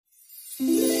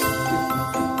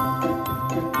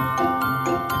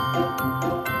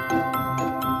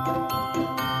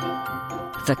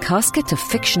The Casket of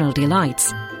Fictional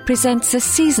Delights presents a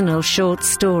seasonal short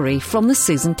story from the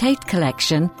Susan Tate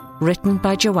collection, written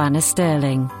by Joanna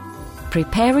Sterling.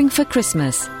 Preparing for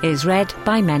Christmas is read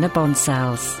by Menna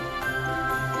Bonsals.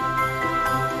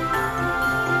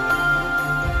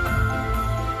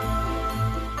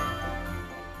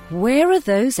 Where are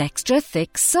those extra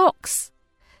thick socks?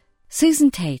 Susan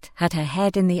Tate had her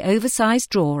head in the oversized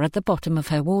drawer at the bottom of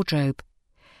her wardrobe.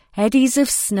 Eddies of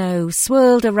snow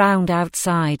swirled around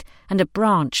outside, and a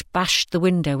branch bashed the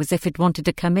window as if it wanted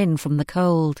to come in from the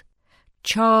cold.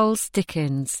 Charles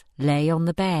Dickens lay on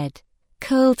the bed,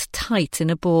 curled tight in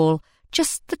a ball.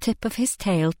 Just the tip of his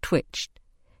tail twitched.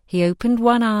 He opened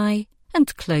one eye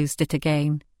and closed it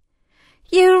again.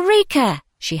 "Eureka!"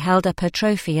 She held up her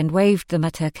trophy and waved them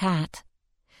at her cat.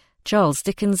 Charles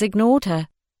Dickens ignored her.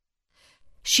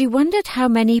 She wondered how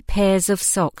many pairs of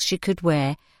socks she could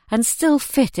wear and still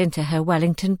fit into her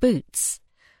Wellington boots.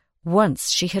 Once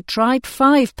she had tried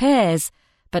 5 pairs,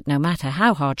 but no matter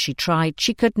how hard she tried,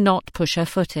 she could not push her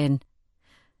foot in.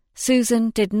 Susan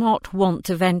did not want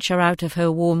to venture out of her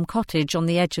warm cottage on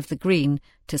the edge of the green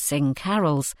to sing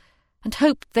carols, and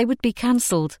hoped they would be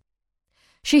cancelled.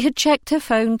 She had checked her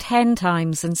phone 10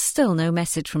 times and still no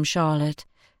message from Charlotte.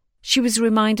 She was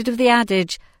reminded of the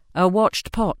adage, "A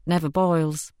watched pot never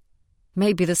boils."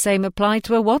 Maybe the same applied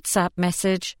to a WhatsApp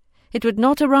message. It would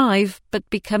not arrive, but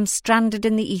become stranded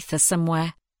in the ether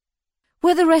somewhere.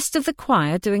 Were the rest of the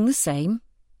choir doing the same?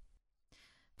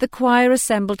 The choir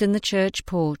assembled in the church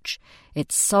porch,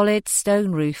 its solid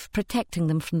stone roof protecting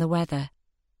them from the weather.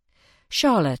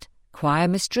 Charlotte, choir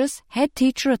mistress, head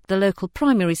teacher at the local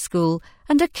primary school,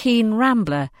 and a keen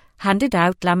rambler, handed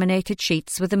out laminated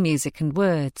sheets with the music and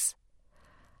words.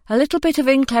 A little bit of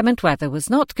inclement weather was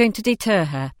not going to deter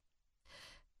her.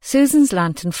 Susan's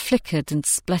lantern flickered and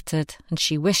spluttered, and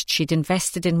she wished she'd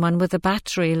invested in one with a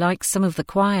battery like some of the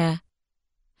choir.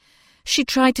 She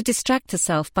tried to distract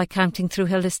herself by counting through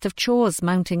her list of chores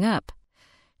mounting up.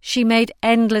 She made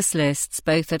endless lists,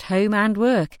 both at home and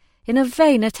work, in a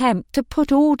vain attempt to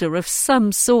put order of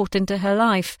some sort into her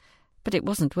life, but it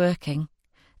wasn't working.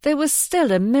 There was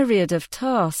still a myriad of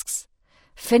tasks.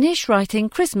 Finish writing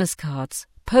Christmas cards,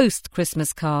 post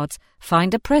Christmas cards,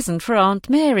 find a present for Aunt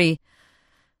Mary.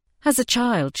 As a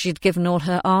child, she'd given all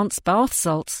her aunts bath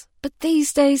salts, but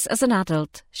these days, as an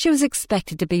adult, she was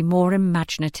expected to be more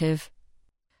imaginative.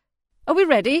 "Are we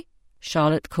ready?"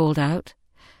 Charlotte called out.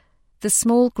 The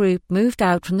small group moved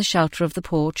out from the shelter of the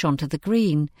porch onto the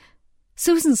green.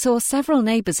 Susan saw several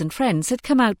neighbours and friends had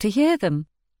come out to hear them.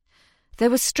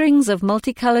 There were strings of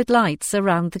multicoloured lights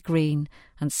around the green,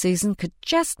 and Susan could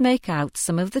just make out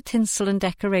some of the tinsel and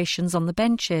decorations on the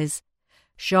benches.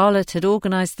 Charlotte had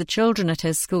organised the children at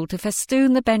her school to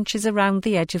festoon the benches around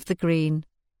the edge of the green.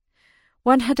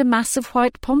 One had a mass of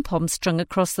white pom-poms strung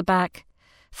across the back.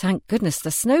 Thank goodness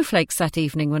the snowflakes that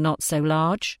evening were not so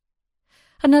large.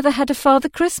 Another had a Father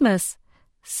Christmas.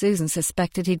 Susan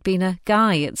suspected he'd been a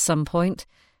guy at some point.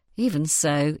 Even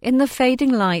so, in the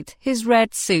fading light, his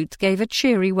red suit gave a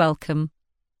cheery welcome.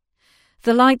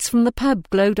 The lights from the pub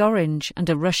glowed orange, and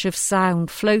a rush of sound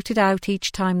floated out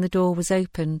each time the door was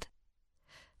opened.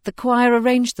 The choir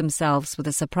arranged themselves with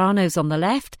the sopranos on the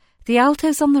left, the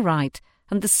altos on the right,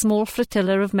 and the small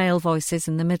flotilla of male voices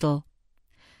in the middle.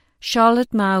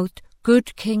 Charlotte mouthed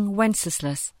 "Good King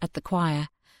Wenceslas" at the choir,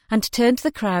 and turned to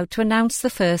the crowd to announce the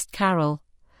first carol.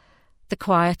 The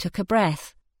choir took a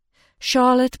breath.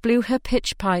 Charlotte blew her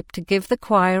pitch pipe to give the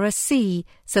choir a C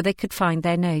so they could find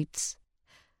their notes.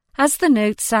 As the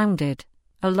note sounded,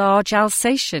 a large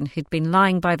Alsatian who'd been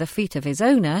lying by the feet of his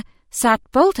owner sat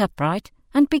bolt upright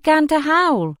and began to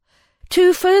howl.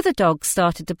 2 further dogs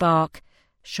started to bark.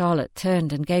 Charlotte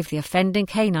turned and gave the offending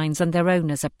canines and their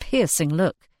owners a piercing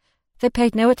look. They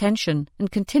paid no attention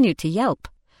and continued to yelp.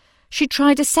 She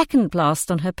tried a second blast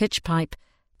on her pitch pipe,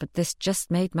 but this just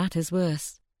made matters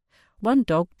worse. One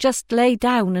dog just lay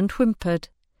down and whimpered.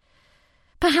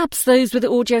 Perhaps those with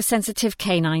audio-sensitive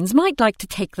canines might like to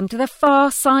take them to the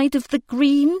far side of the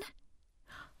green.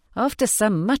 After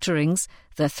some mutterings,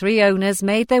 the 3 owners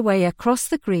made their way across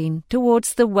the green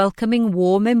towards the welcoming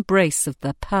warm embrace of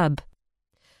the pub.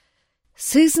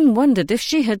 Susan wondered if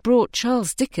she had brought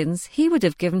Charles Dickens, he would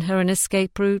have given her an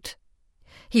escape route.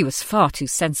 He was far too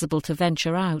sensible to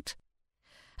venture out.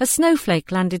 A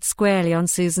snowflake landed squarely on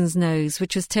Susan's nose,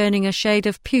 which was turning a shade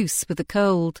of puce with the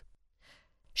cold.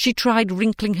 She tried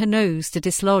wrinkling her nose to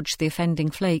dislodge the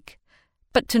offending flake,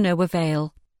 but to no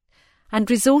avail, and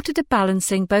resorted to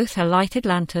balancing both her lighted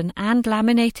lantern and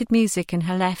laminated music in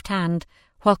her left hand,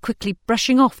 while quickly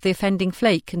brushing off the offending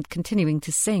flake and continuing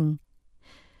to sing.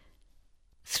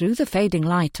 Through the fading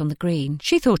light on the green,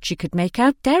 she thought she could make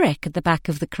out Derek at the back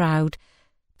of the crowd,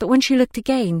 but when she looked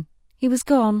again, he was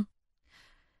gone.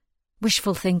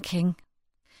 Wishful thinking.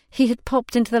 He had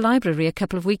popped into the library a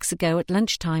couple of weeks ago at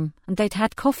lunchtime, and they'd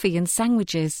had coffee and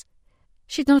sandwiches.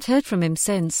 She'd not heard from him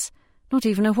since, not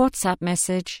even a WhatsApp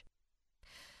message.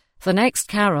 The next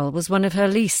carol was one of her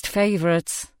least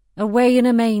favourites, Away in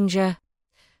a Manger.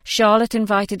 Charlotte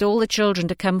invited all the children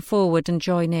to come forward and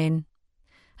join in.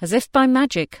 As if by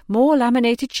magic, more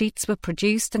laminated sheets were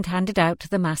produced and handed out to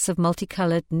the mass of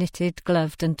multicoloured, knitted,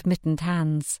 gloved and mittened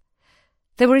hands.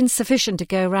 They were insufficient to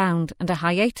go round, and a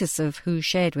hiatus of who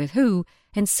shared with who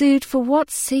ensued for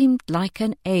what seemed like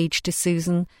an age to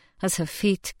Susan as her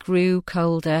feet grew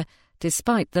colder,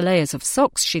 despite the layers of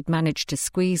socks she'd managed to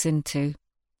squeeze into.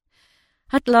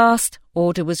 At last,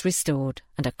 order was restored,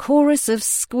 and a chorus of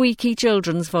squeaky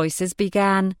children's voices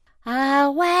began,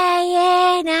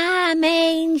 Away in a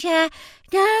manger,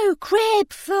 no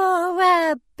crib for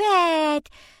a bed,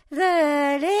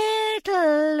 the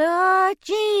little Lord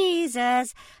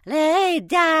Jesus laid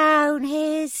down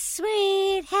his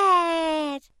sweet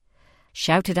head.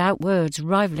 Shouted out words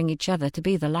rivalling each other to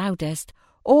be the loudest,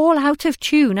 all out of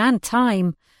tune and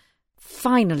time.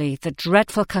 Finally, the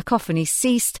dreadful cacophony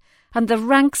ceased, and the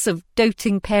ranks of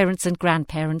doting parents and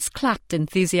grandparents clapped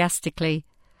enthusiastically.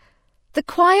 The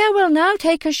choir will now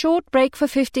take a short break for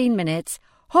 15 minutes.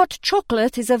 Hot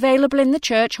chocolate is available in the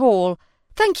church hall.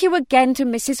 Thank you again to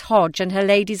Mrs. Hodge and her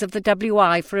ladies of the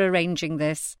WI for arranging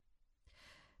this.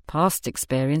 Past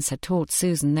experience had taught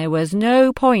Susan there was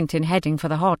no point in heading for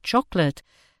the hot chocolate.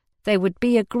 There would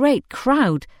be a great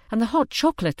crowd, and the hot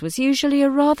chocolate was usually a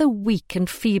rather weak and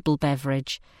feeble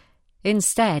beverage.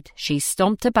 Instead, she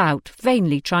stomped about,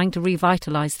 vainly trying to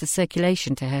revitalise the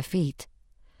circulation to her feet.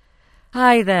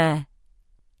 Hi there.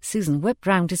 Susan whipped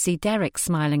round to see Derek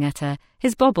smiling at her,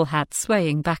 his bobble hat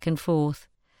swaying back and forth.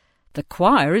 The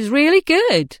choir is really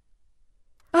good.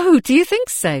 Oh, do you think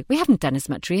so? We haven't done as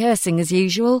much rehearsing as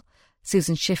usual.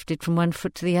 Susan shifted from one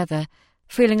foot to the other,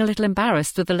 feeling a little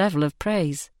embarrassed with the level of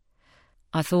praise.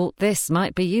 I thought this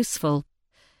might be useful.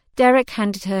 Derek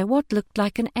handed her what looked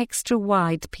like an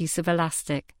extra-wide piece of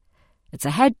elastic. It's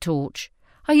a head torch.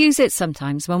 I use it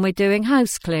sometimes when we're doing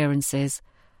house clearances.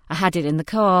 I had it in the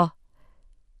car.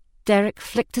 Derek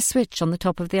flicked a switch on the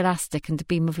top of the elastic and a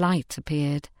beam of light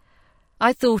appeared.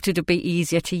 I thought it'd be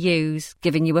easier to use,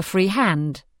 giving you a free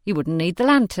hand. You wouldn't need the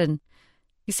lantern.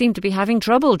 You seem to be having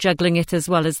trouble juggling it as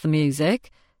well as the music.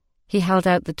 He held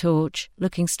out the torch,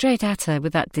 looking straight at her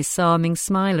with that disarming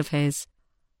smile of his.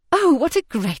 Oh, what a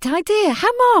great idea! How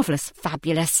marvellous!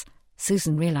 Fabulous!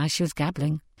 Susan realised she was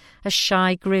gabbling. A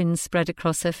shy grin spread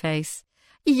across her face.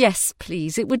 Yes,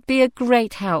 please, it would be a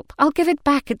great help. I'll give it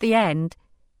back at the end.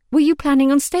 Were you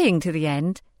planning on staying to the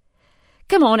end?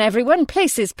 Come on, everyone,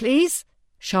 places, please,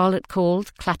 Charlotte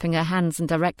called, clapping her hands and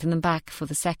directing them back for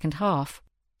the second half.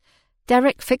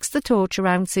 Derek fixed the torch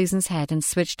around Susan's head and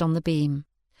switched on the beam.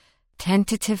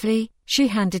 Tentatively, she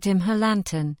handed him her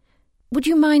lantern. Would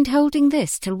you mind holding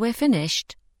this till we're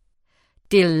finished?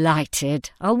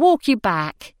 Delighted. I'll walk you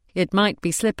back. It might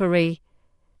be slippery.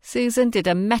 Susan did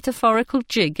a metaphorical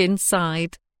jig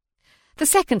inside. The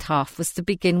second half was to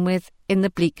begin with In the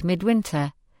Bleak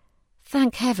Midwinter.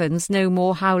 Thank heavens no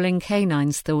more howling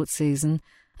canines, thought Susan,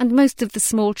 and most of the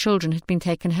small children had been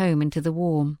taken home into the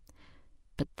warm.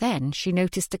 But then she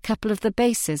noticed a couple of the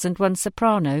basses and one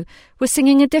soprano were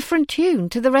singing a different tune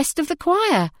to the rest of the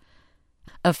choir.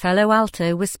 A fellow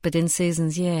alto whispered in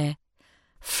Susan's ear.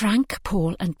 Frank,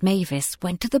 Paul and Mavis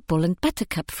went to the Bull and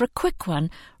Buttercup for a quick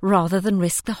one rather than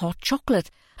risk the hot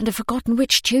chocolate, and have forgotten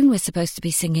which tune we're supposed to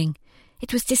be singing.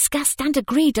 It was discussed and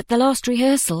agreed at the last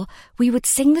rehearsal we would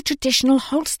sing the traditional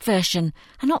Holst version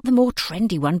and not the more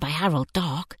trendy one by Harold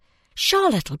Dark.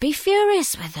 Charlotte'll be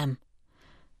furious with them.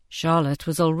 Charlotte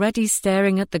was already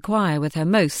staring at the choir with her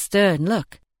most stern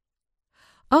look.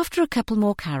 After a couple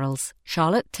more carols,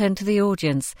 Charlotte turned to the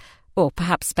audience, or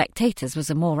perhaps spectators was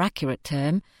a more accurate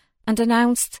term, and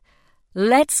announced,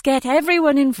 Let's get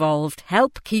everyone involved,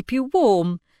 help keep you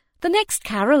warm. The next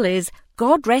carol is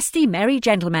God Rest Ye Merry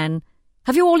Gentlemen.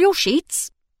 Have you all your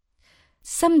sheets?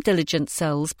 Some diligent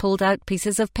souls pulled out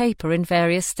pieces of paper in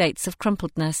various states of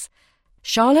crumpledness.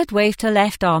 Charlotte waved her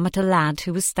left arm at a lad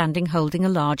who was standing holding a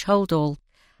large holdall.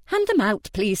 Hand them out,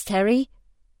 please, Terry.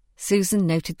 Susan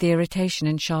noted the irritation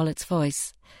in Charlotte's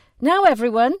voice. Now,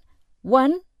 everyone.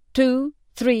 1, 2,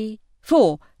 3,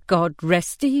 4. God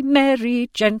rest ye merry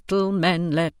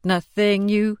gentlemen, let nothing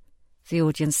you... The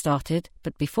audience started,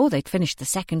 but before they'd finished the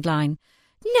second line,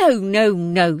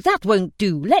 No, that won't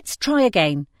do. Let's try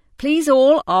again. Please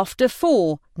all after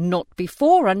 4. not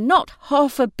before and not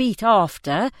half a beat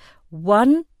after.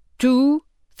 1, 2,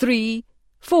 3,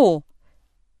 4.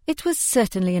 It was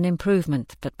certainly an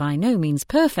improvement, but by no means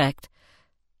perfect.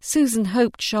 Susan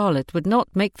hoped Charlotte would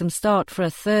not make them start for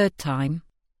a third time.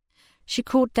 She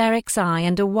caught Derek's eye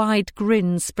and a wide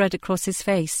grin spread across his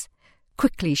face.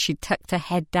 Quickly she tucked her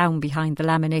head down behind the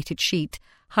laminated sheet,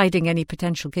 hiding any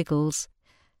potential giggles.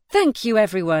 "Thank you,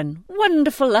 everyone.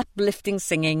 Wonderful uplifting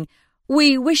singing.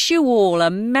 We wish you all a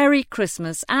Merry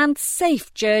Christmas and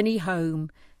safe journey home,"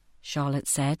 Charlotte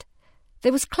said.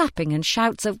 There was clapping and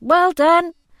shouts of "Well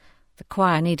done!" The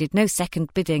choir needed no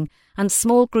second bidding, and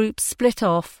small groups split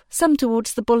off, some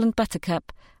towards the Bull and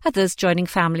Buttercup, others joining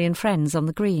family and friends on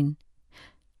the green.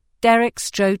 Derek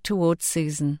strode towards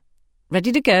Susan.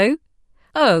 "Ready to go?"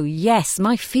 "Oh, yes,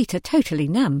 my feet are totally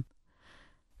numb."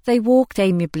 They walked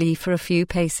amiably for a few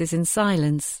paces in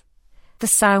silence, the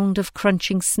sound of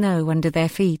crunching snow under their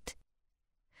feet.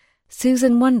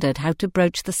 Susan wondered how to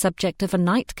broach the subject of a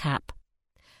nightcap.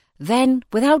 Then,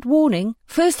 without warning,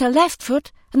 first her left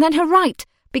foot and then her right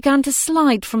began to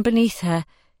slide from beneath her,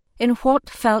 in what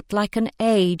felt like an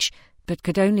age, but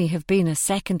could only have been a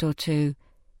second or two.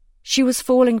 She was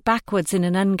falling backwards in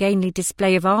an ungainly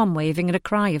display of arm-waving and a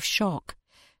cry of shock.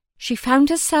 She found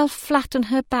herself flat on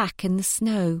her back in the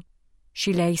snow.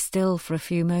 She lay still for a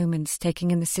few moments,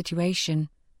 taking in the situation.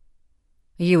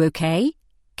 "Are you okay?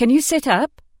 Can you sit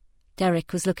up?"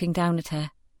 Derek was looking down at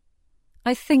her.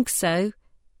 "I think so."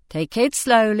 "Take it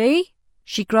slowly."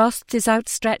 She grasped his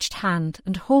outstretched hand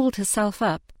and hauled herself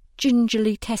up,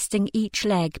 gingerly testing each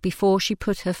leg before she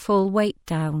put her full weight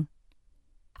down.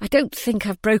 "I don't think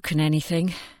I've broken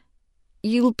anything."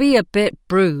 "You'll be a bit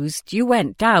bruised. You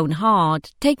went down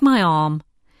hard. Take my arm."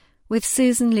 With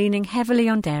Susan leaning heavily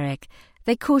on Derek,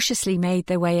 they cautiously made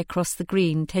their way across the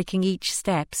green, taking each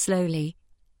step slowly.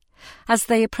 As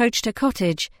they approached her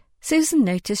cottage, Susan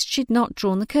noticed she'd not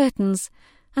drawn the curtains,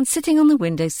 and sitting on the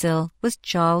windowsill was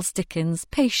Charles Dickens,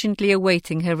 patiently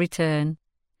awaiting her return.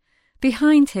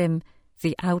 Behind him,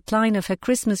 the outline of her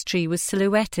Christmas tree was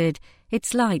silhouetted,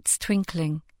 its lights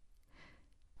twinkling.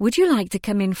 "Would you like to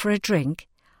come in for a drink?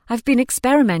 I've been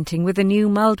experimenting with a new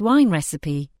mulled wine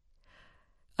recipe."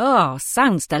 "Oh,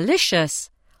 sounds delicious.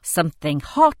 Something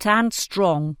hot and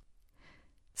strong."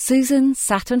 Susan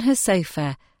sat on her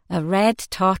sofa, a red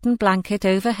tartan blanket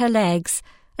over her legs,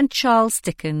 and Charles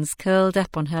Dickens curled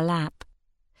up on her lap.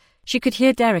 She could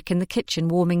hear Derek in the kitchen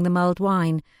warming the mulled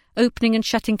wine, opening and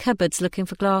shutting cupboards looking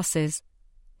for glasses.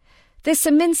 "There's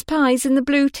some mince pies in the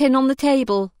blue tin on the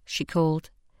table," she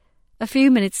called. A few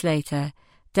minutes later,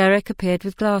 Derek appeared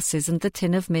with glasses and the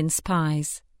tin of mince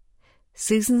pies.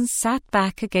 Susan sat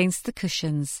back against the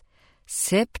cushions,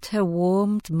 sipped her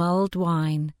warmed mulled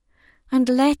wine, and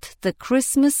let the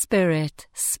Christmas spirit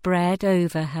spread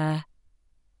over her.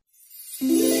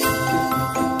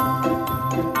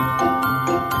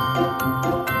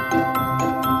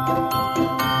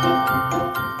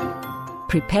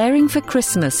 Preparing for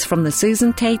Christmas from the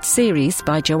Susan Tate series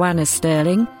by Joanna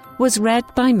Sterling was read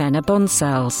by Menna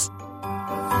Bonsells.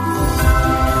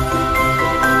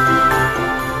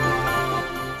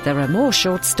 There are more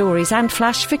short stories and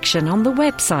flash fiction on the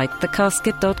website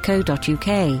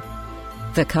thecasket.co.uk.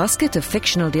 The Casket of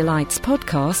Fictional Delights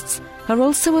podcasts are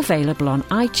also available on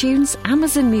iTunes,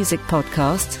 Amazon Music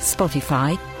Podcasts,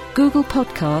 Spotify, Google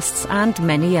Podcasts and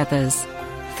many others.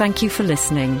 Thank you for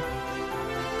listening.